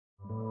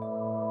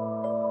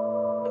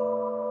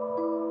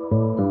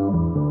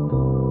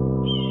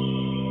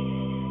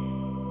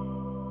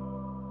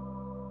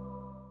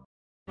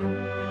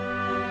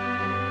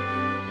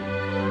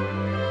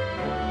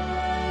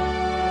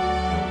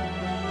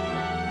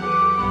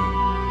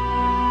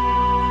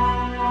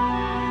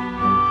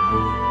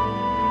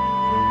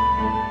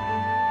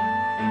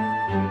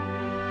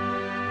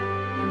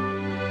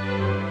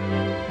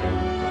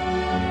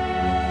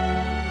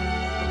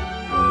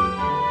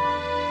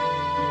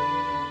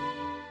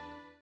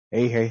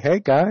Hey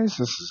guys,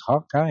 this is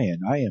Hawkeye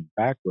and I am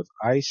back with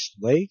Ice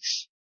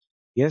Lakes.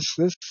 Yes,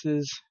 this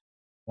is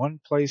one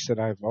place that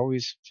I've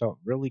always felt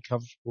really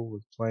comfortable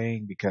with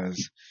playing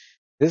because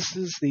this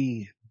is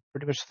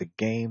pretty much the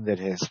game that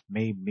has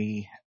made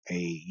me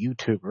a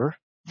YouTuber.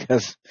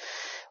 Because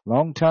a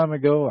long time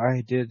ago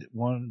I did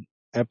one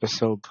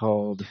episode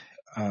called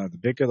The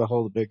Bigger the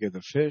Hole, the Bigger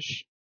the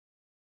Fish.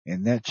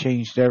 And that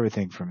changed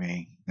everything for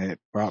me. It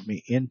brought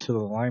me into the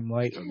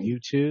limelight of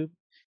YouTube.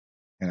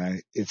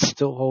 And it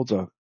still holds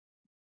a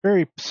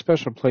very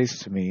special place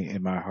to me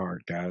in my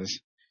heart, guys.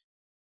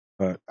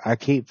 But I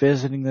keep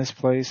visiting this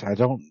place.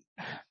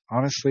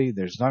 Honestly,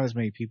 there's not as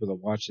many people that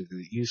watch it as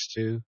it used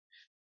to,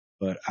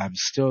 but I'm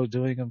still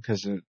doing them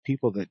because the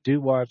people that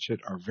do watch it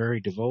are very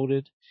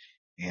devoted,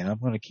 and I'm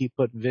going to keep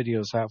putting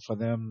videos out for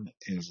them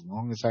as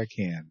long as I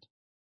can.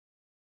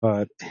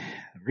 But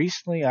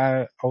recently,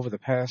 over the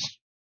past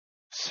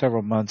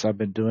several months, I've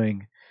been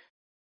doing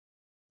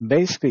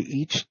basically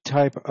each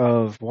type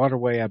of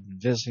waterway I've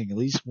been visiting at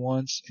least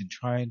once and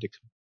trying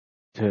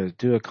to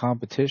do a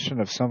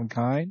competition of some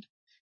kind.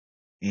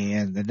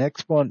 And the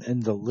next one in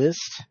the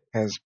list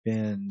has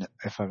been,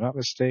 if I'm not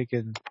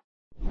mistaken,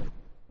 let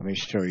me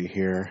show you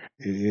here.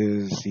 It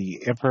is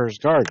the Emperor's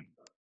Garden.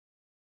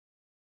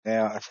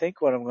 Now, I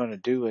think what I'm going to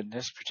do in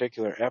this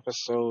particular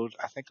episode,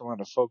 I think I'm going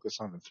to focus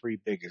on the three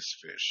biggest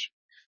fish.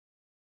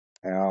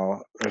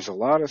 Now, there's a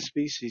lot of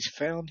species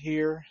found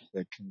here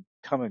that can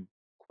come in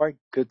quite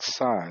good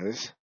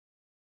size.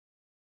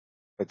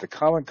 But the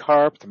common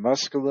carp, the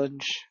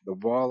muskellunge, the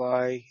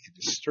walleye, and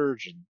the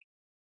sturgeon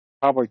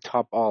probably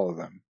top all of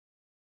them.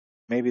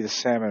 Maybe the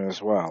salmon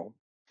as well.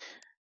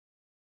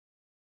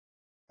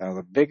 Now,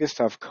 the biggest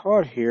I've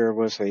caught here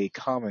was a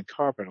common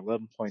carp at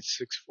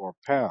 11.64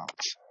 pounds.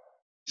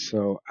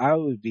 So I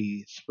would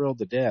be thrilled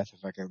to death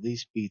if I could at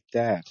least beat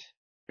that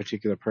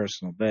particular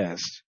personal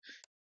best.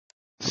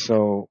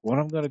 So what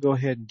I'm going to go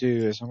ahead and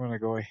do is I'm going to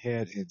go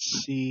ahead and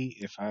see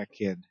if I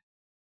can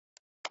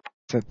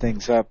set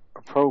things up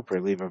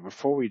appropriately. But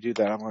before we do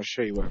that, I'm going to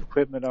show you what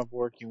equipment I'm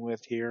working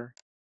with here.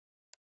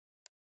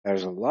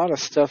 There's a lot of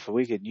stuff that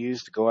we can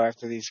use to go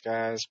after these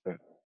guys, but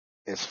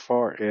as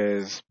far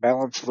as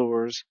balance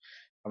lures,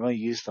 I'm going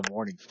to use the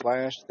Morning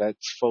Flash.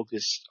 That's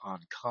focused on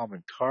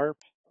common carp.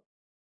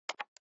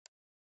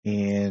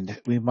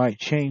 And we might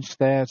change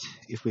that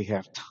if we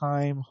have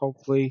time,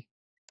 hopefully.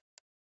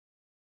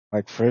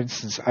 Like, for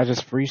instance, I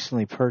just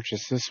recently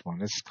purchased this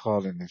one. It's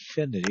called an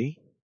Infinity.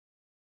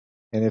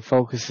 And it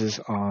focuses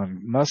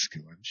on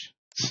muskellunge.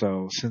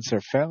 So since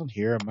they're found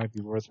here, it might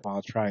be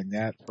worthwhile trying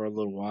that for a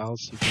little while,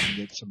 see if we can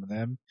get some of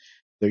them.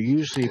 They're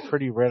usually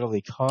pretty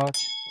readily caught.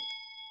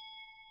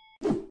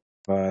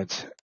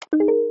 But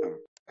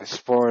as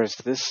far as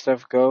this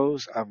stuff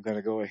goes, I'm going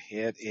to go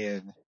ahead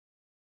and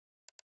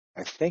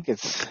I think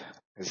is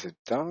it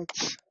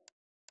dots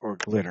or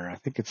glitter? I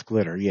think it's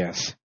glitter,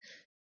 yes.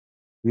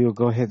 We will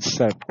go ahead and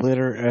set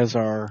glitter as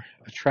our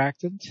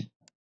attractant.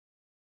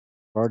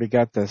 Already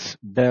got this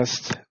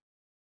best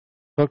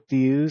hook to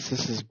use.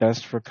 This is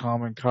best for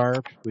common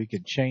carp. We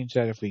can change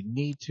that if we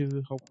need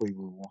to. Hopefully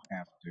we won't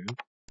have to.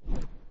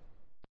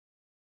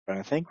 But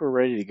I think we're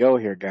ready to go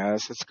here,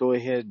 guys. Let's go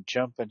ahead and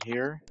jump in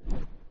here.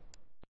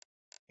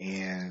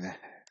 And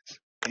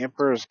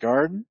Emperor's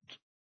Garden.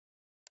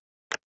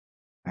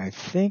 I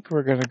think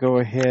we're going to go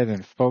ahead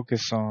and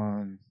focus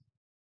on,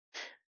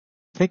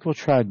 I think we'll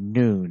try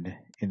noon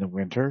in the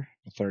winter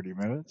for 30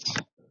 minutes.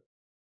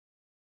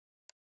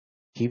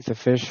 Keep the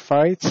fish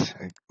fights.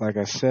 Like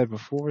I said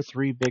before,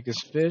 three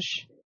biggest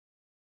fish.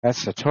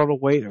 That's the total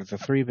weight of the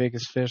three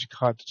biggest fish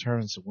caught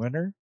determines the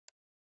winner.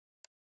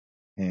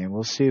 And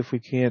we'll see if we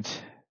can't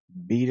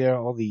beat out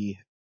all the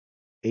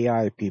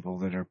AI people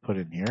that are put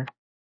in here.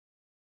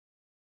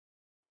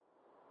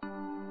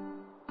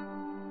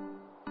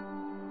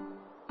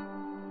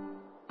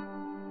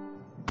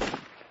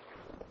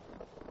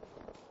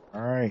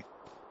 Alright.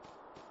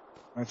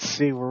 Let's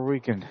see where we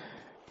can.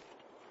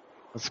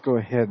 Let's go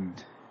ahead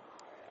and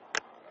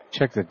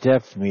check the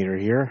depth meter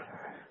here.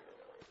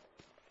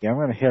 Yeah, I'm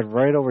going to head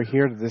right over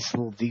here to this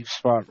little deep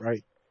spot,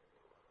 right?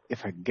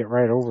 If I can get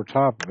right over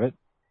top of it.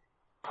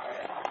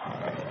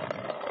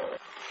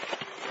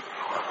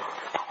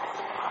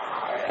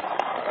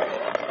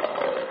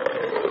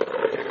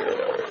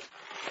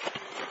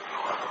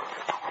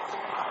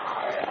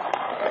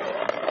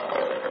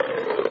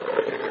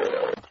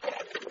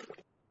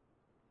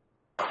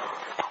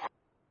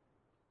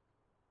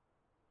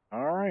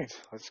 Alright,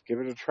 let's give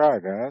it a try,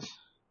 guys.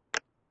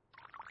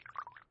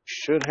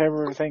 Should have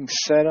everything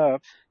set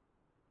up.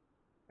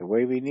 It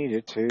way we need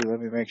it to.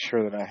 Let me make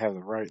sure that I have the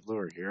right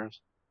lure here.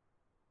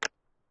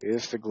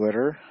 Here's the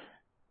glitter.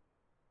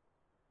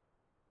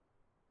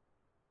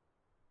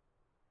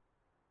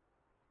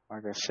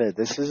 Like I said,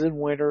 this is in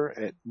winter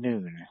at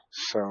noon,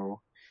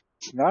 so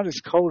it's not as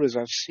cold as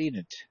I've seen it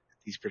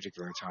at these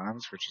particular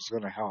times, which is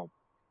going to help.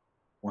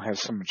 We'll have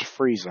so much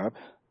freeze up.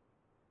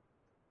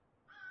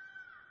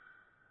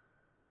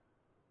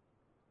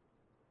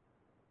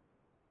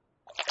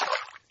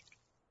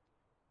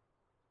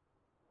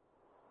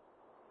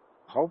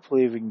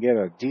 Hopefully we can get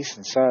a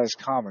decent sized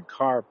common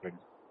carp, and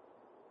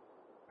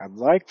I'd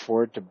like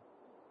for it to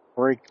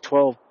break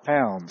 12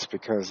 pounds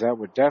because that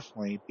would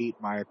definitely beat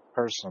my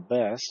personal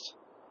best.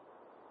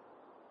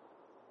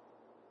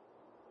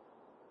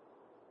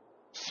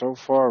 So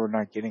far we're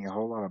not getting a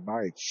whole lot of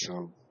bites,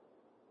 so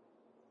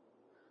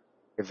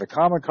if the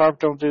common carp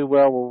don't do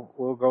well,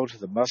 we'll go to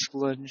the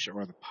muskellunge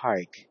or the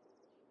pike.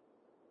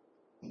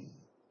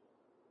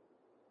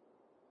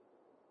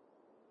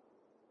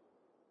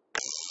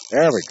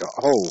 There we go.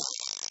 Oh,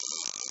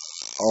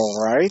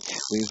 all right.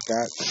 We've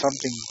got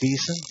something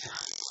decent.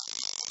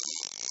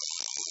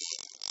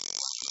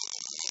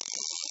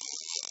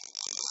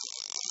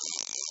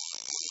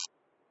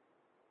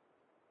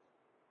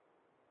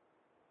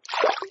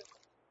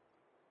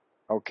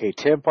 Okay,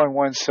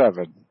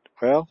 10.17.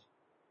 Well,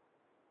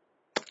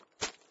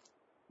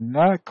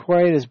 not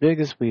quite as big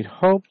as we'd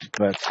hoped,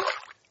 but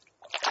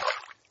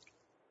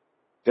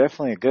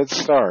definitely a good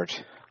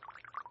start.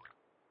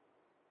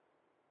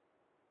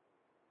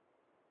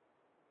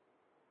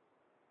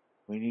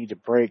 We need to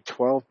break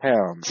 12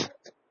 pounds.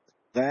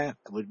 That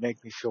would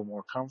make me feel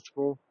more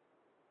comfortable.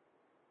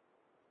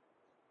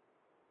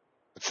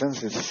 But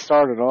since it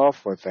started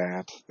off with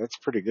that, that's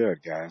pretty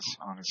good, guys.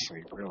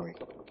 Honestly, really.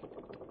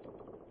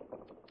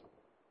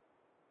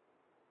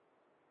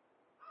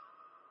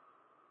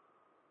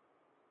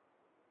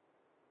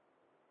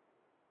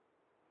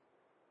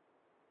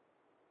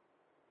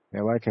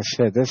 Yeah, like I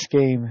said, this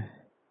game,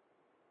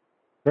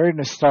 very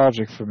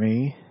nostalgic for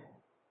me.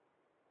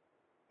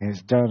 It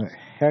has done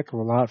a heck of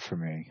a lot for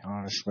me,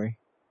 honestly.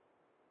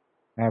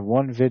 I have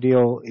one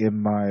video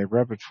in my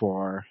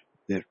repertoire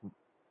that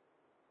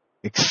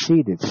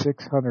exceeded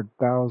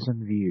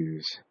 600,000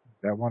 views.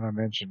 That one I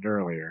mentioned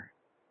earlier.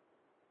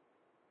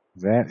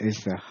 That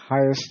is the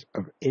highest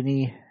of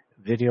any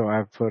video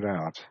I've put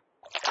out.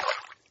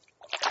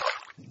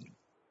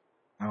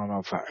 I don't know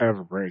if I'll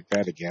ever break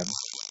that again.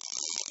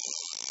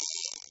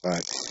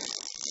 But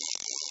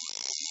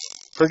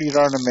pretty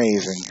darn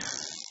amazing.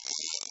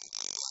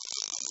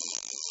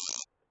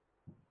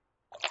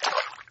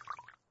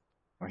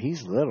 Well,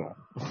 he's little.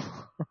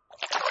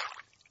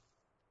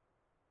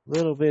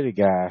 Little bitty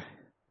guy.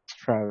 Let's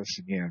try this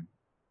again.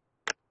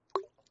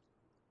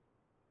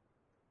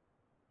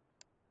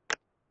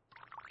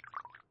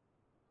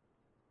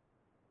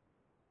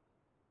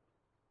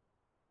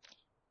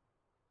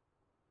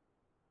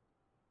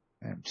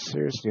 I'm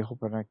seriously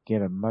hoping I can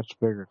get a much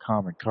bigger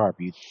common carp.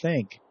 You'd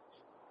think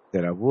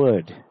that I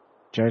would,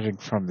 judging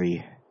from the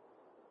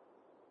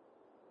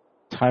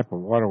type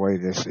of waterway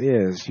this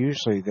is.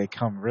 Usually they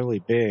come really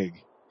big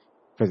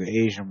for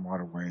the Asian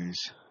waterways.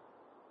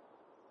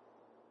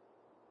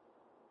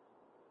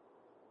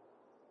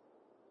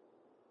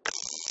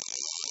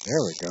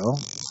 There we go.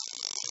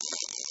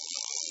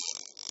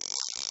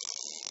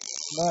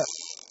 But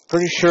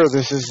pretty sure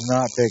this is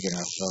not big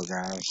enough though,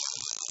 guys.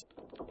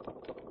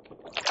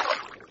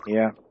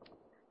 Yeah.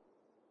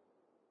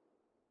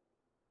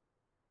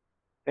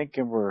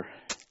 Thinking we're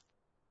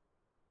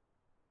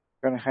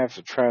gonna have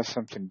to try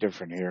something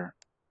different here.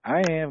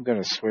 I am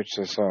gonna switch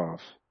this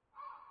off.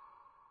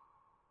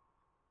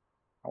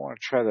 I want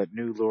to try that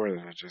new lure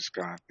that I just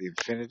got, the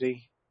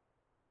Infinity.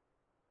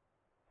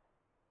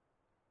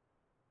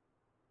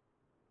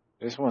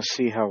 I just want to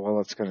see how well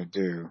it's gonna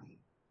do.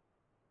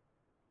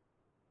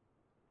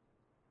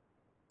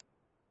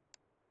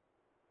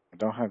 I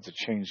don't have to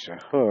change the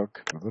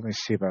hook, but let me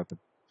see about the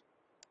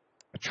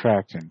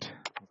attractant.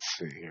 Let's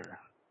see here.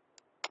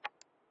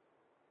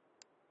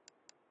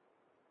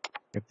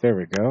 Yep, there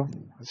we go.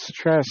 Let's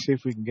try to see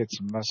if we can get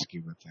some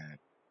muskie with that.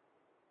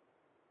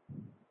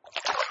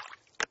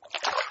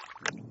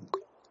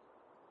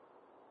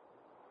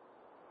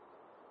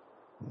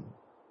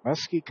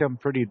 Muskie come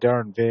pretty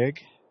darn big.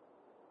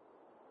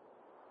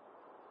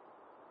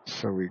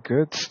 So we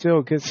could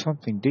still get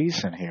something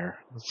decent here.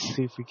 Let's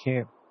see if we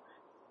can't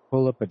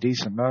pull up a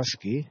decent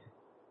muskie.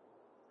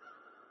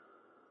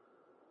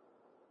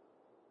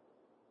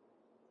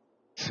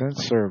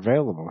 Since they're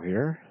available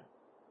here.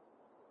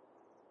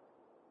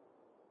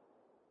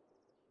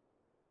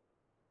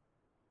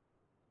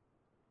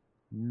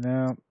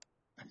 No,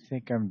 I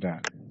think I'm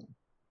done. I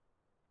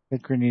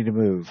think we need to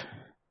move.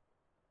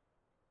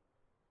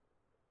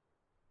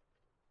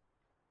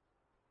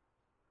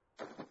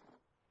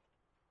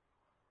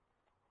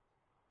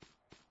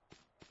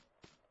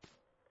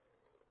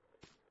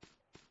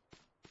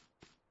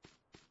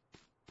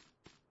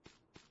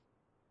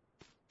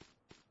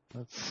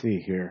 Let's see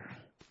here.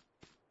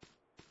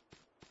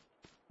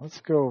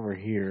 Let's go over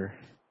here.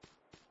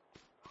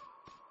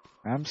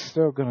 I'm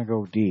still going to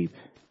go deep.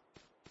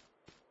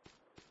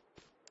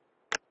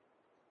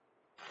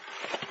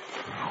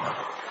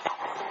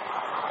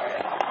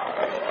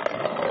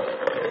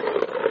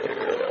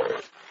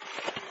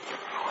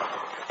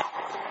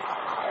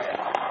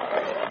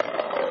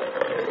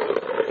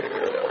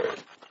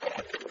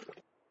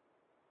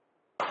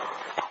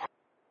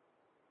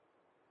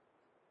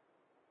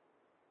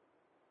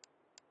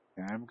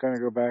 And I'm going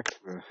to go back to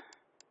the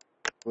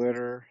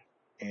glitter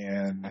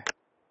and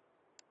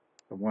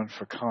the one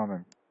for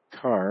Common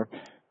Carp,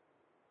 which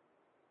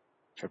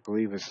I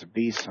believe is the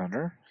Beast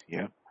Hunter.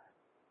 Yep.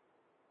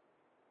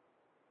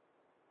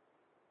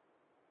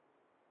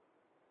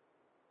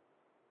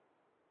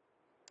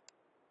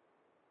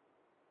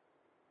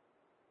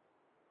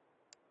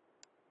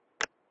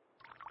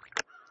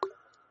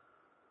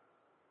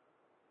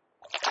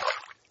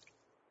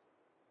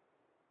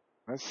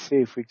 Let's see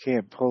if we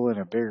can't pull in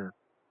a bigger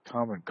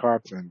Common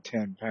Carp than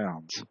 10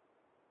 pounds.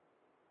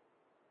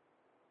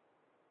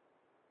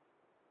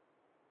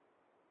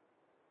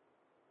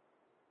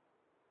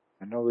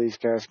 I know these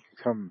guys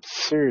can come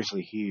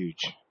seriously huge.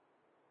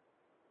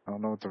 I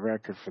don't know what the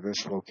record for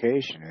this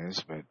location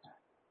is, but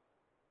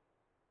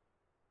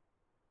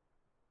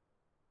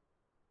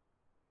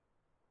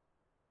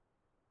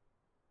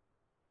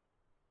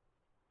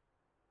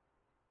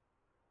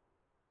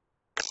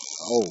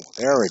oh,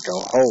 there we go.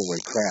 Holy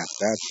crap,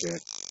 that's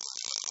it.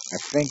 I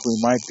think we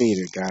might beat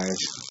it, guys.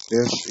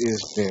 This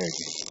is big.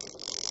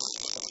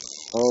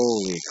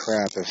 Holy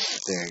crap, this is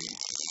big.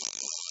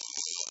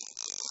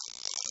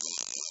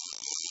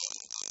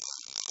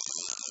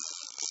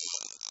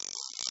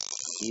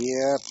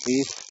 Yeah,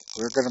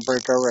 we're going to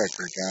break our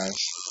record, guys.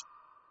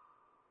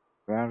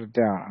 Without a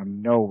doubt, I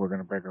know we're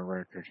going to break our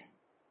record.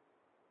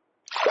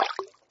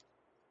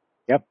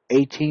 Yep,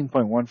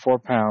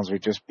 18.14 pounds. We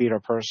just beat our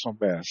personal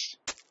best.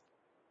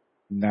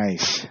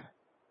 Nice.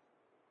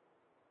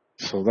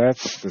 So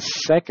that's the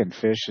second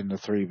fish in the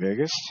three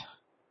biggest.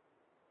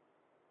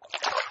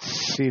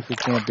 Let's see if we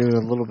can't do it a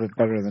little bit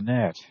better than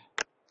that.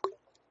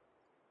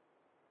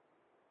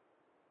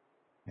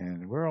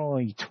 And we're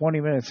only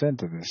 20 minutes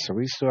into this, so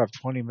we still have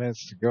 20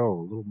 minutes to go.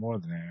 A little more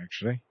than that,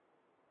 actually.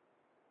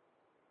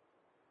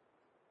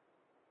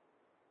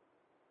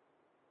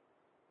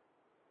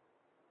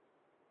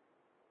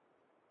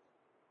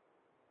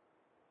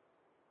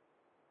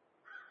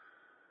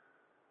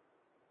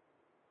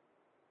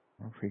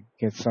 If we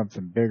get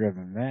something bigger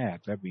than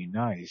that, that'd be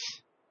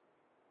nice.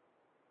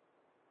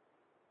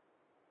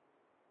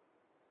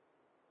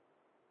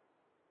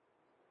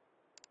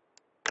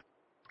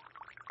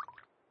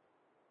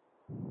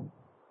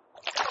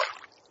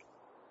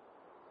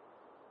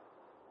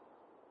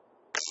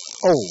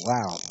 Oh,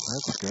 wow.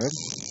 That's good.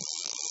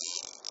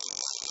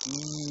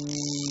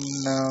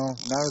 No,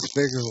 not as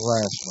big as the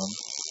last one.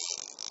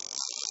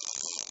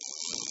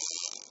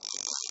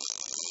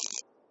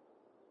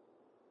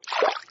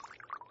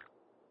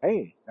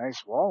 Hey,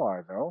 nice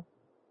walleye, though.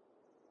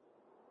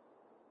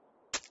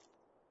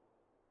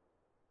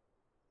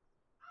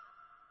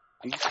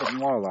 Decent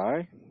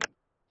walleye.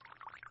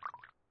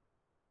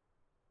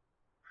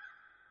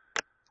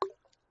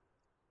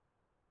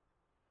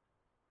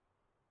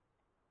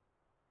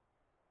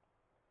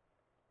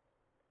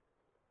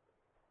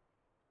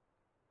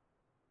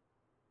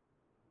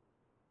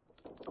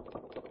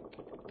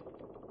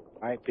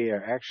 Might be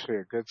actually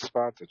a good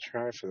spot to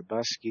try for the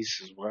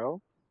buskies as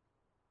well.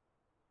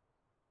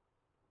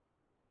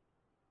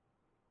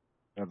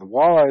 Now, the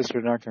walleyes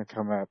are not going to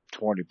come up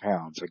 20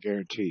 pounds, I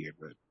guarantee you,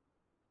 but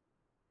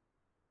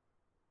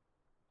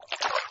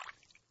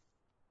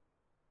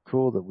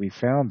cool that we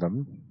found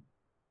them.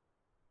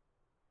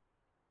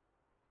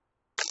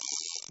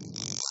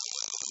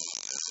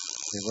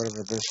 Okay,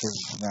 whatever this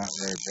is not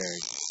very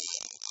big.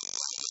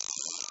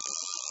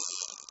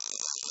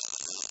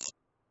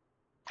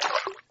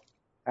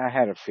 I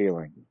had a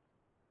feeling.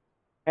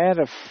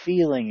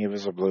 It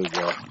was a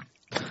bluegill.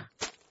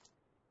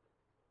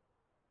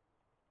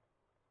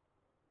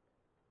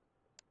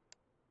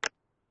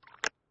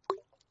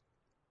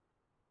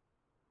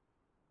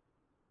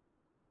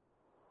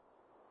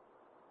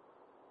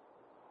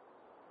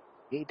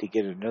 Need to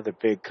get another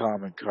big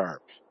common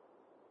carp.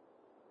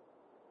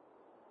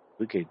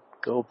 We could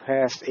go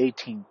past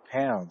 18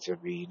 pounds.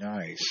 It'd be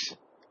nice.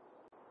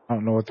 I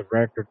don't know what the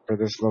record for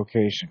this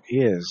location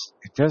is.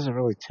 It doesn't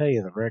really tell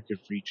you the record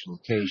for each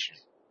location.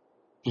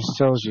 It just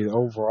tells you the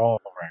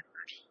overall record.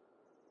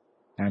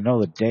 And I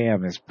know the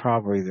dam is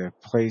probably the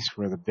place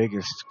where the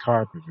biggest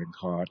carp have been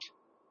caught.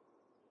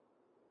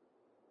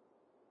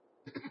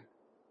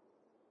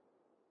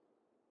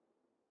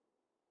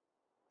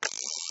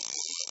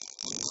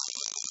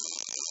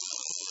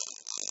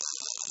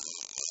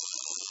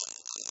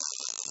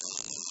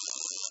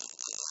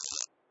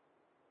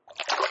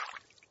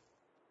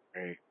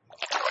 Great.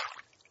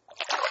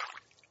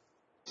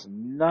 It's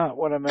not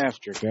what I'm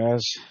after,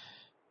 guys.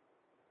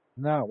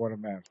 Not what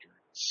I'm after.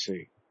 Let's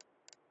see.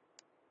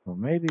 Well,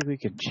 maybe we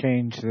can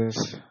change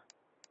this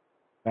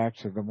back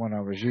to the one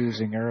I was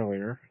using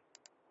earlier.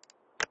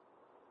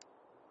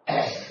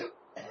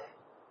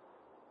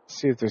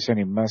 see if there's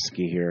any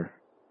muskie here.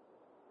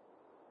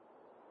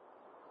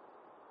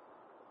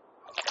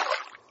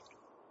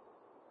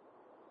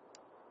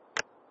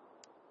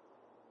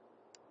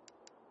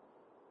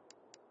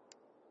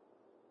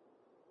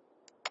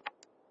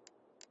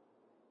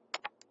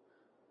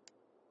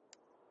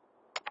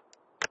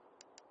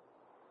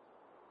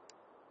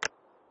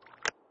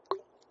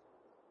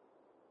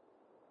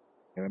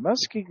 And the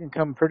muskie can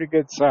come pretty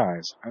good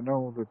size. I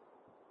don't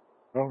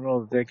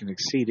know if they can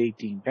exceed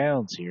 18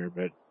 pounds here,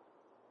 but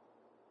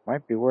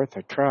might be worth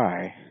a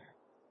try.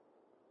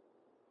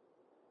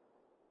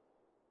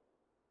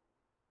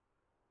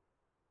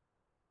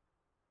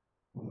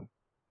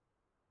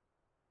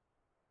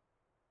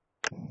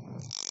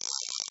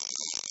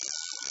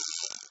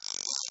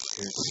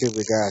 Let's see what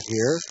we got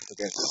here. We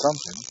got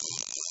something.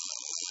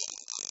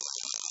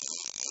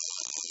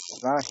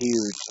 It's not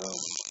huge, though.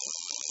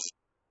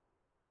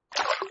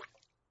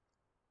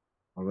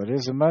 Well, it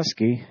is a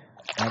muskie.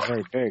 Not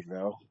very big,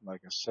 though,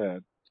 like I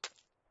said.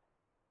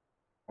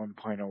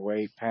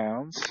 1.08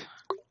 pounds.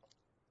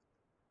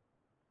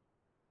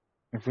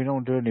 If we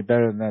don't do any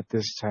better than that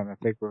this time, I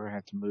think we're going to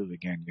have to move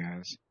again,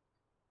 guys.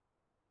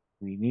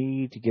 We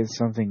need to get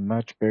something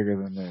much bigger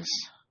than this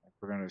if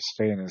we're going to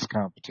stay in this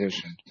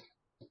competition.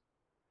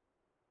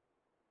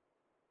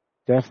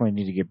 Definitely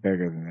need to get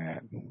bigger than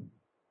that.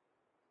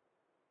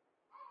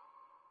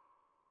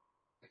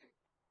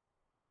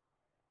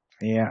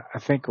 Yeah, I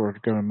think we're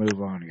going to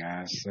move on,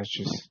 guys.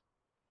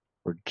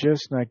 We're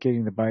just not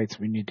getting the bites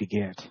we need to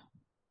get.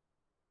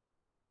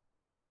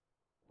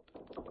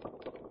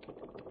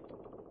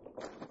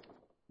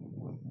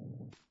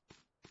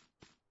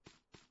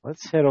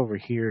 Let's head over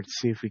here and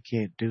see if we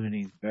can't do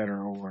any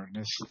better over in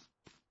this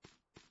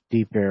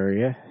deep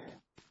area.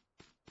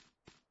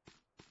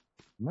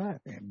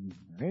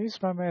 Maybe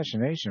it's my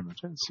imagination, but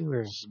it doesn't seem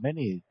there's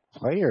many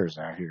players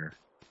out here.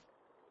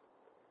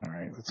 All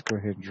right, let's go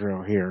ahead and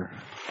drill here.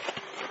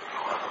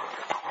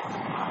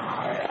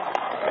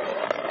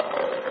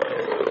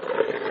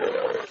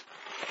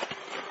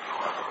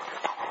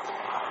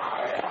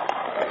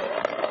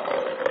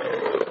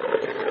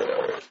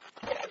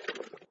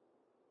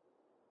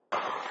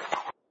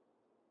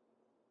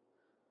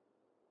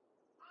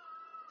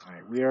 All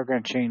right, we are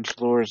going to change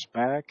lures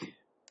back.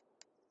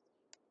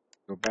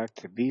 Go back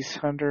to Beast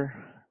Hunter.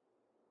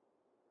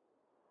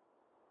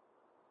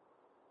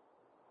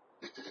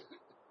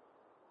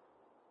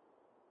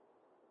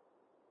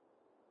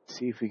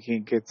 See if we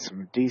can get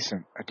a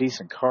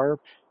decent carp.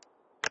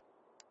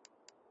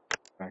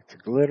 Back to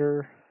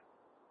glitter.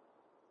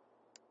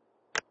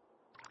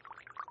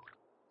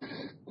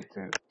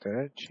 Did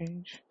that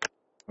change?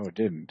 Oh, it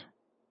didn't.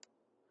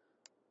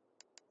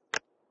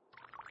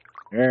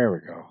 There we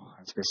go. I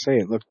was going to say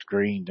it looked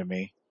green to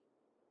me.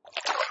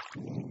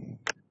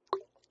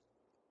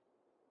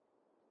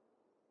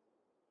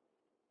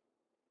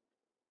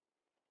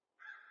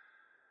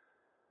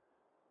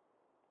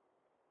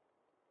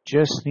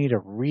 Just need a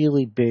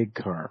really big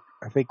carp.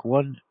 I think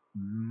one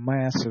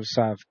massive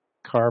size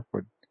carp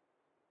would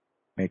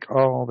make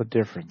all the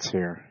difference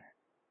here.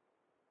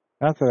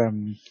 Not that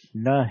I'm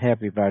not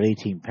happy about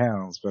 18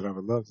 pounds, but I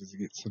would love to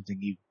get something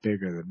even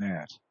bigger than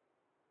that.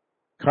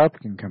 Carp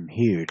can come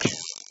huge.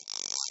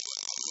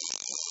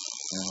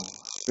 Now,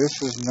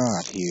 this is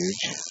not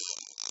huge.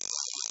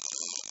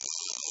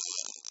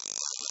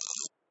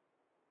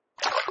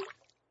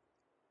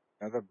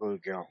 Another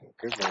bluegill.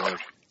 Good lord.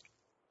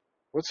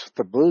 What's with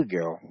the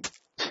bluegill?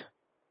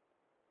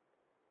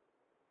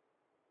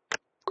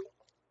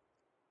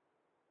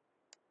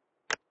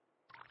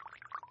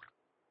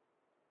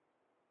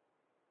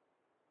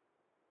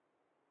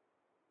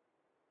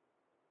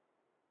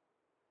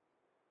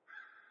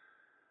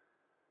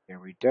 Yeah,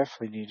 we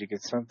definitely need to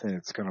get something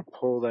that's going to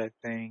pull that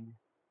thing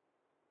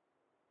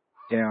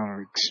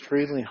down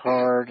extremely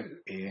hard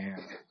and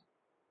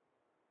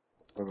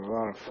with a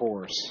lot of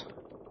force.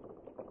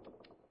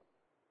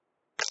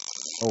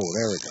 Oh,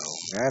 there we go.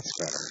 That's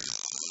better.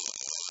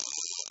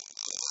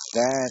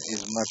 That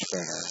is much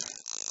better.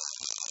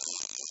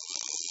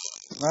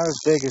 It's not as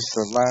big as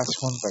the last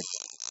one, but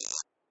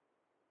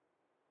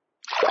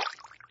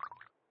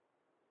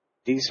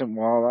decent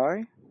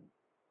walleye.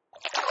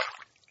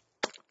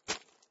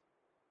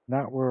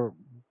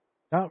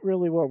 Not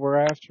really what we're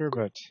after,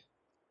 but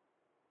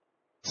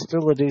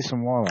still a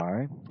decent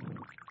walleye.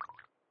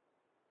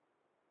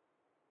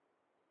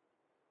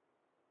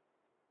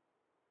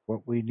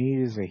 What we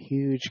need is a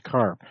huge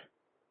carp.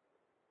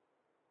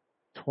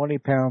 20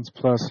 pounds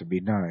plus would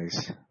be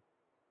nice.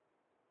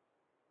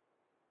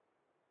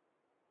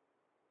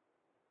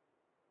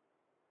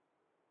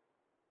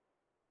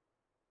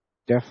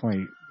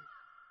 Definitely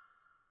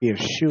be a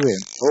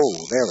shoe-in.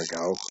 Oh, there we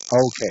go.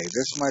 Okay,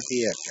 this might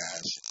be it,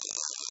 guys.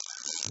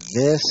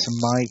 This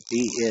might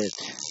be it.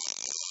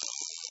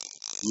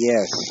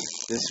 Yes,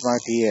 this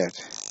might be it.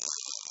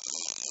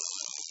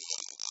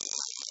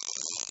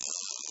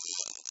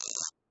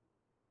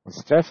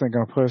 It's definitely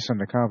going to put us in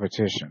the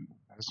competition.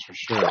 That's for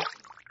sure.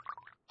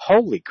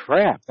 Holy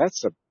crap,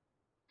 that's a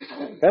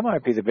That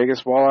might be the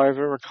biggest walleye I've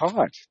ever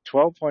caught.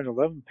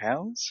 12.11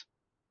 pounds?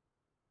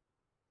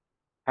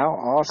 How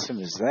awesome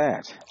is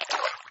that?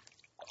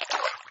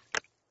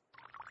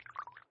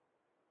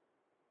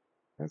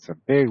 That's a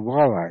big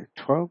walleye.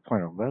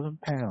 12.11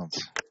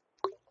 pounds.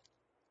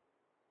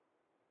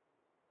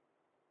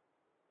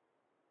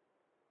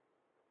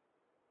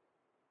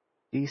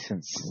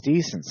 Decent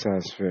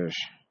sized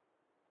fish.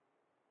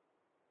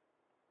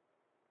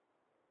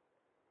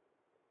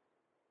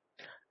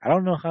 I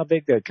don't know how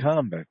big they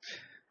come, but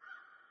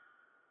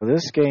for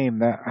this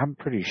game, I'm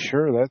pretty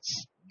sure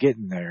that's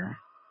getting there.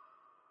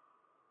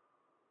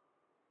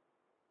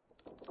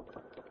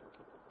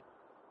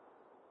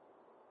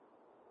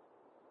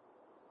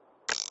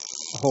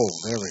 Oh,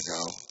 there we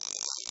go.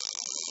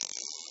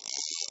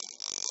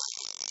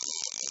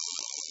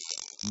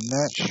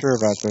 Not sure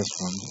about this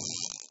one.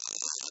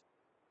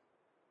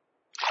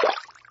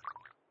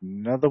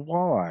 Another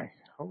walleye.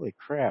 Holy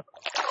crap.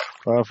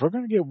 Well, if we're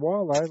going to get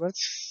walleye,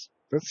 let's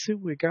see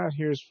what we got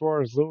here as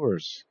far as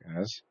lures,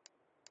 guys.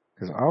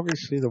 Because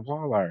obviously the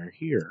walleye are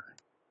here.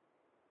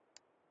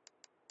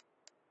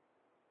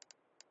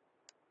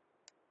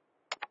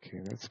 Okay,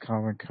 that's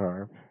common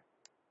carp.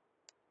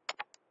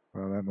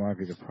 Well, that might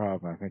be the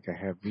problem. I think I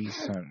have these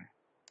center.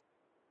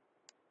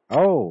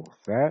 Oh,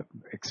 that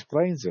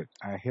explains it.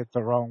 I hit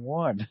the wrong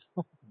one.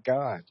 Oh,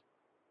 God.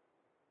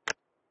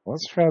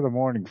 Let's try the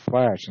morning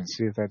flash and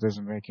see if that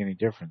doesn't make any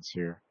difference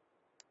here.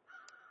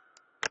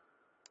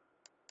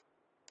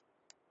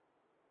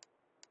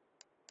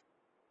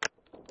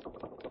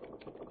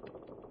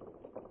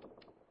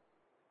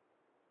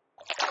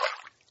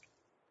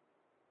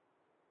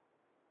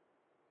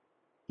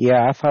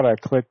 Yeah, I thought I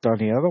clicked on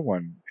the other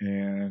one,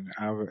 and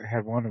I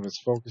had one that was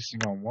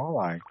focusing on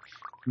walleye.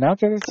 Not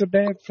that it's a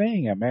bad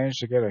thing. I managed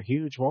to get a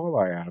huge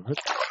walleye out of it.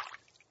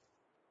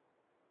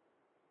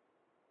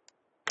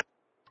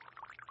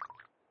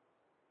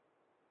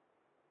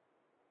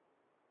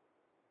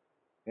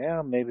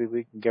 Yeah, maybe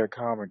we can get a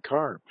common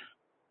carp.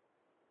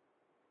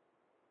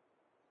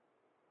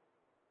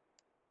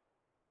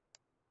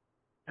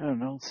 I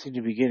don't seem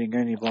to be getting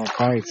any more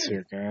bites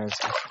here, guys.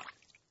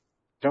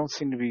 Don't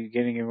seem to be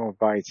getting any more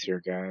bites here,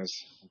 guys.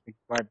 I think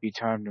it might be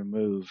time to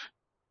move.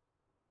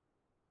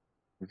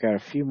 We've got a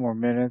few more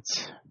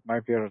minutes.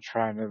 Might be able to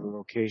try another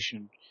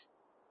location,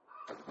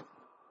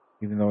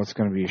 even though it's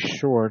going to be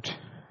short. I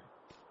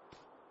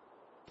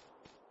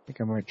think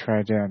I might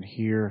try down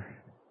here.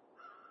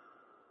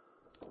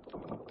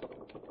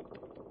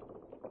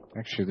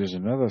 Actually, there's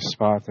another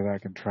spot that I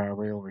can try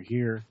way over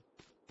here.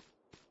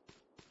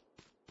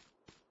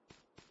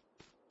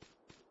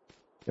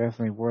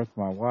 Definitely worth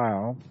my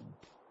while.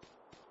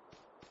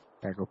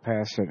 I go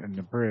past it in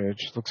the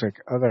bridge. Looks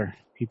like other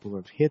people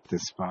have hit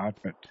this spot,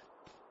 but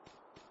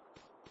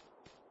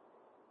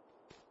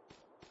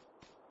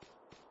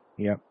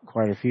yep,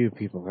 quite a few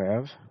people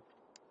have.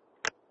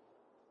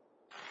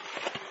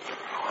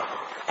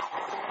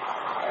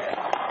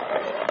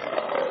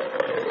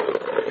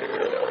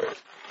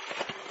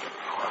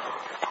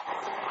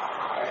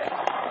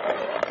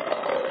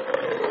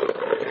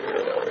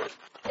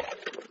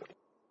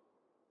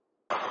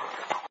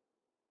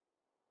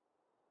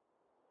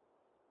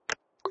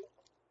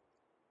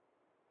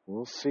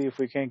 We'll see if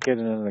we can't get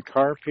another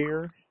carp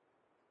here.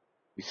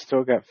 We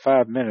still got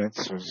 5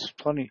 minutes, so there's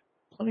plenty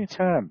of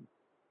time,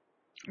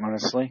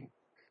 honestly.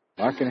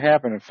 A lot can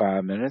happen in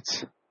 5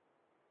 minutes.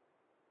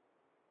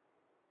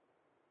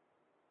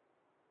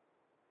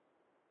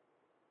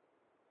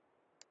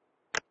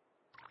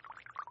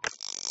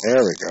 There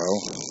we go.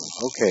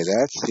 Okay,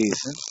 that's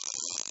decent.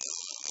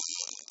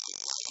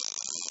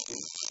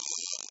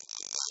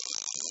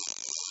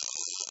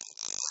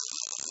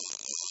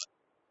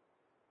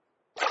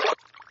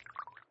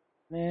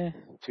 Eh,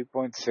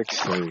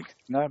 2.63.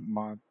 Not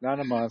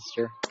a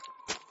monster.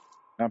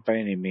 Not by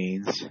any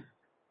means.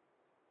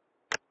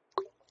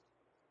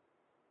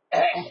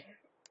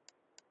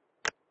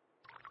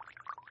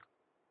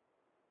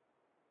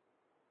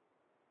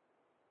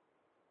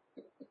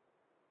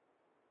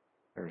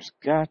 There's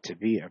got to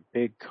be a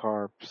big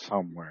carp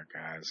somewhere,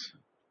 guys.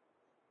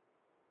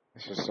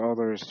 That's just all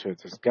there is to it.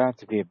 There's got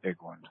to be a big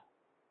one.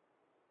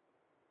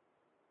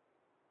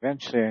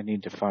 Eventually I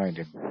need to find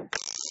him.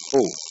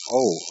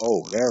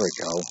 Oh, there we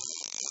go.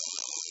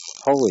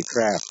 Holy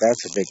crap,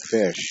 that's a big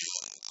fish.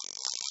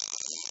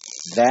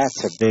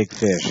 That's a big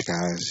fish,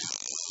 guys.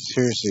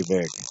 Seriously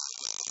big.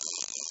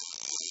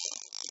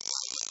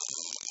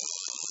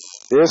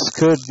 This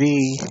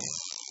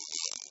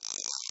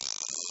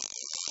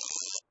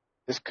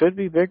could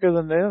be bigger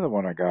than the other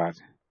one I got.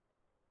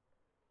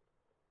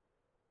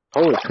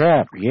 Holy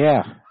crap,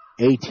 yeah.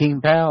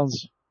 18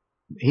 pounds.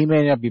 He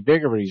may not be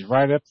bigger, but he's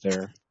right up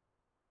there.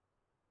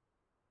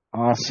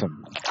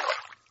 Awesome.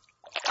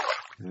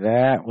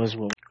 That was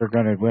what we're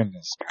going to win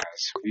this,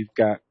 guys. We've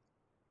got a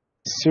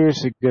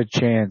seriously good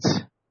chance.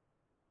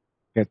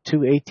 We've got 2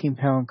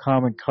 18-pound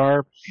common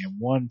carp and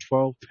 1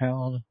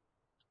 12-pound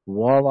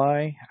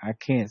walleye. I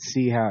can't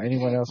see how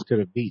anyone else could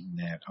have beaten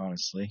that,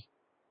 honestly.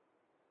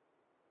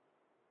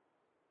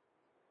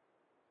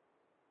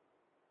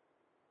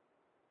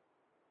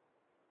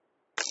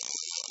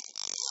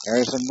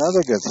 There's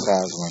another good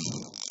size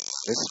one.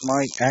 This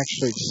might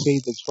actually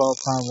exceed the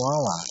 12-pound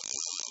walleye.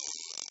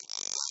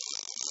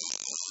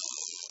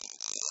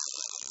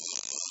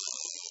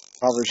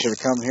 Probably should have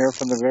come here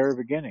from the very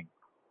beginning.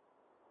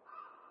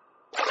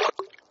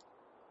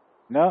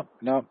 Nope.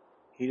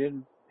 He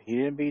didn't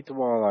beat the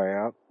walleye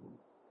out.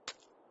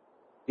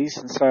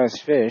 Decent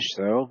sized fish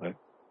though, but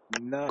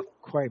not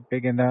quite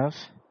big enough.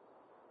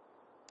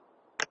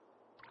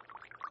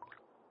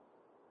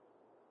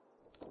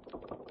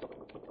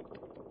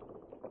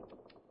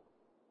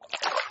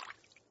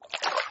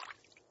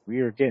 We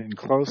are getting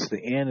close to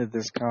the end of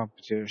this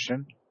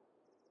competition.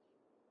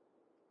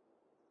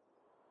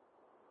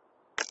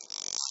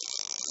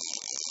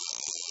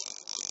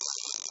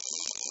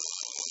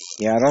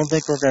 Yeah, I don't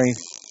think we're going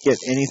to get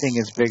anything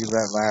as big as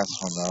that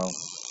last one, though.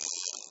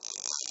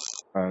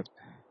 But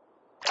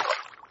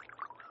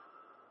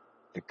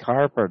the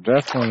carp are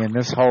definitely in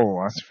this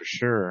hole, that's for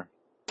sure.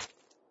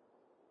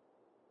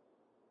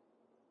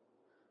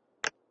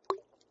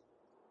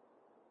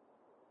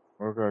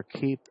 We're going to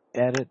keep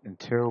at it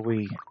until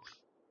we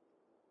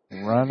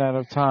run out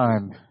of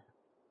time.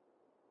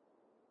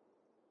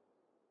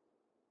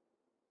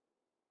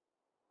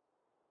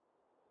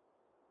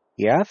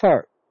 Yeah, I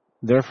thought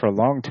there for a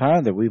long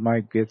time that we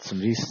might get some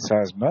decent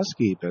sized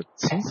muskie, but it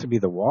seems to be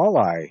the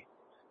walleye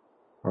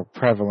are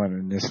prevalent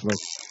in this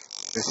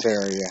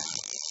area.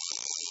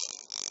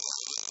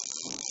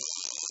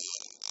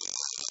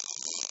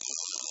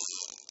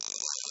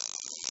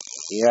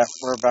 Yeah,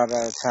 we're about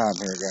out of time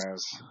here,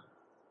 guys.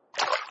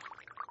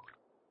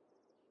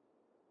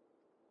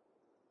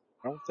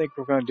 I don't think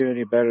we're going to do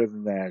any better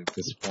than that at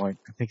this point.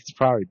 I think it's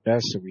probably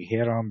best that we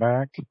head on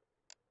back.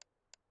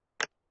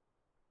 I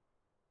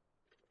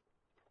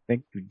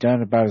think we've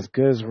done about as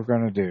good as we're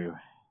going to do.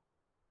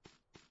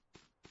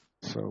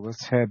 So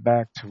let's head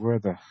back to where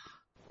the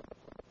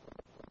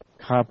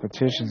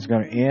competition's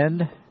going to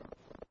end.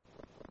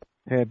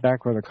 Head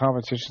back where the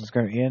competition's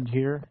going to end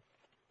here.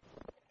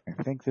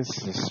 I think this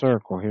is a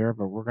circle here,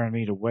 but we're going to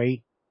need to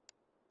wait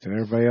till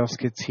everybody else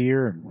gets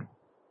here, and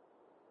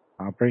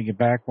I'll bring you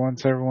back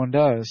once everyone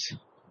does.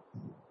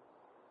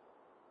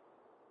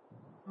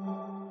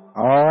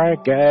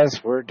 Alright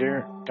guys, we're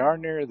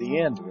darn near the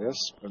end of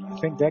this, but I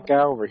think that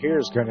guy over here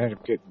is going to end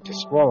up getting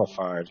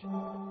disqualified.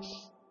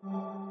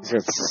 He's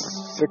got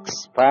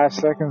 5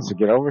 seconds to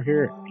get over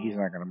here. He's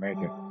not going to make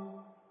it.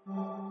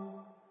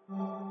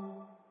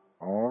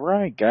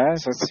 Alright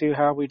guys, let's see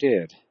how we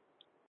did.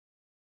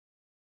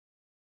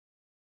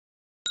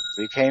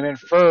 We came in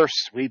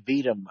first. We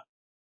beat him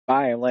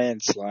by a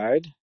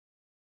landslide.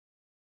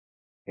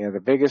 Yeah,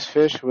 the biggest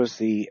fish was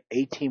the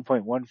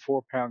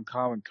 18.14 pound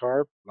common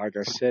carp. Like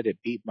I said,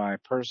 it beat my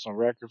personal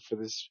record for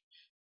this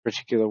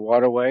particular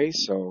waterway,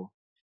 so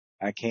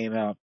I came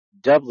out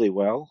doubly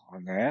well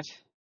on that.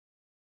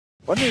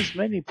 Wasn't as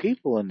many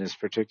people in this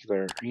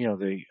particular,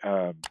 the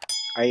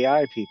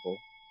AI people.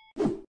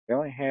 They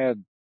only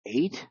had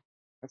 8.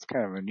 That's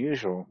kind of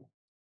unusual.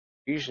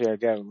 Usually I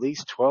got at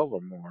least 12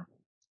 or more.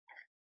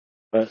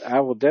 But I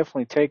will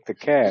definitely take the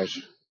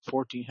cash.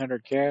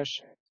 1,400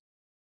 cash.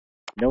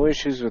 No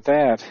issues with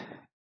that.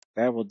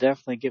 That will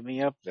definitely get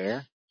me up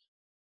there.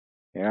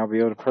 And I'll be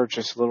able to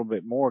purchase a little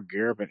bit more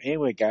gear. But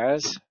anyway,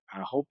 guys,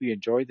 I hope you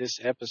enjoyed this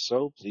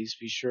episode. Please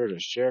be sure to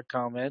share,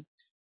 comment,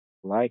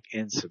 like,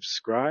 and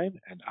subscribe.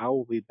 And I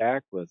will be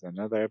back with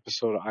another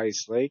episode of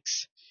Ice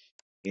Lakes.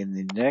 In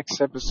the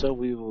next episode,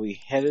 we will be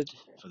headed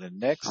for the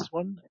next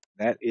one.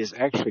 That is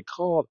actually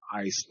called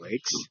Ice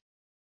Lakes.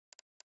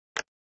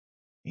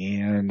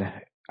 And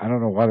I don't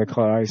know why they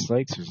call it Ice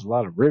Lakes. There's a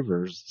lot of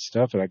rivers and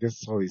stuff, but I guess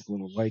it's all these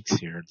little lakes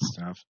here and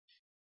stuff.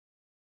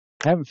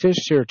 Haven't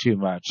fished here too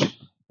much,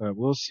 but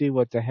we'll see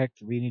what the heck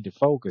we need to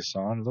focus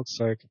on. It looks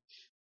like it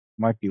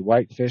might be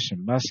whitefish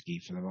and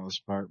muskie for the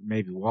most part,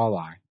 maybe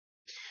walleye.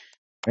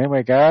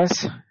 Anyway,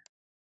 guys,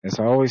 as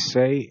I always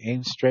say,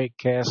 aim straight,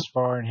 cast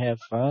far, and have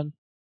fun.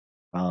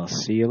 I'll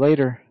see you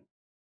later.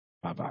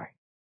 Bye-bye.